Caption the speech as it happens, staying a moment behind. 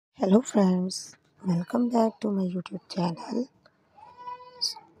Hello friends, welcome back to my YouTube channel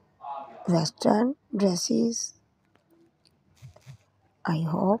Western Dresses. I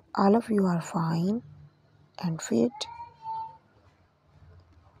hope all of you are fine and fit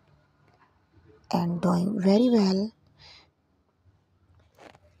and doing very well.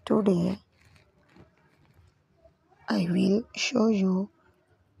 Today I will show you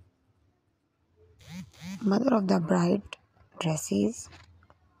mother of the bride dresses.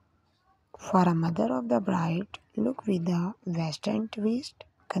 For a mother of the bride look with a western twist,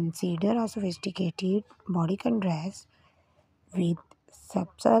 consider a sophisticated bodycon dress with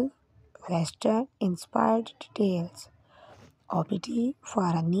subtle western inspired details. OPT for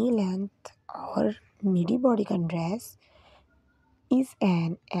a knee length or midi bodycon dress is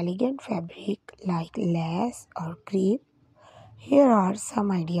an elegant fabric like lace or crepe. Here are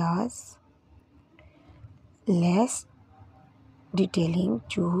some ideas. Lace detailing.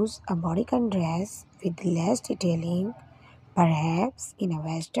 Choose a bodycon dress with lace detailing, perhaps in a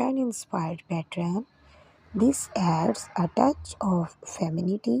western inspired pattern. This adds a touch of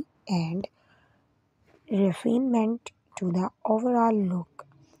femininity and refinement to the overall look.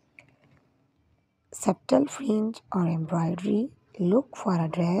 Subtle fringe or embroidery. Look for a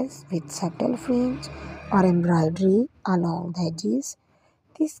dress with subtle fringe or embroidery along the edges.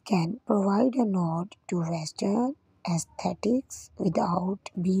 This can provide a nod to Western aesthetics without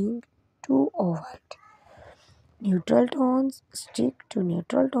being too overt. Neutral tones. Stick to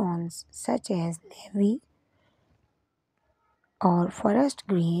neutral tones such as navy or forest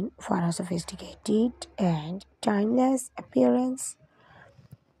green for a sophisticated and timeless appearance.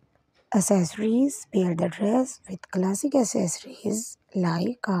 Accessories. Pair the dress with classic accessories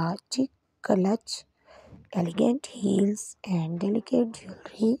like a chic clutch, elegant heels, and delicate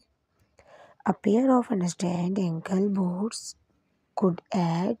jewelry. A pair of understand ankle boots could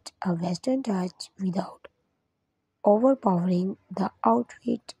add a western touch without overpowering the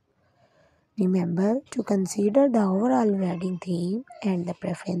outfit. Remember to consider the overall wedding theme and the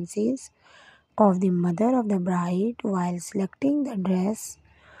preferences of the mother of the bride while selecting the dress.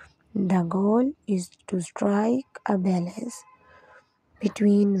 The goal is to strike a balance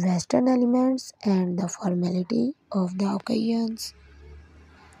between Western elements and the formality of the occasions.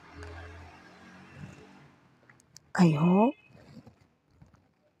 I hope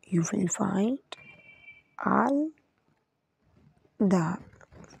you will find all the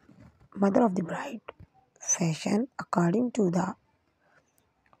mother of the bride fashion according to the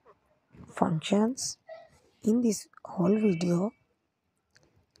functions in this whole video.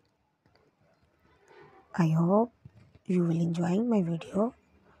 I hope you will enjoying my video,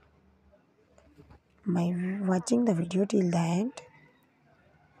 my watching the video till the end.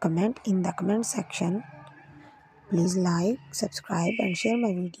 Comment in the comment section. Please like, subscribe and share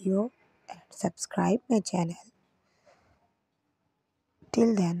my video and subscribe my channel.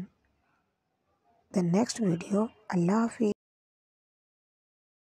 Till then, the next video. Allah Hafiz.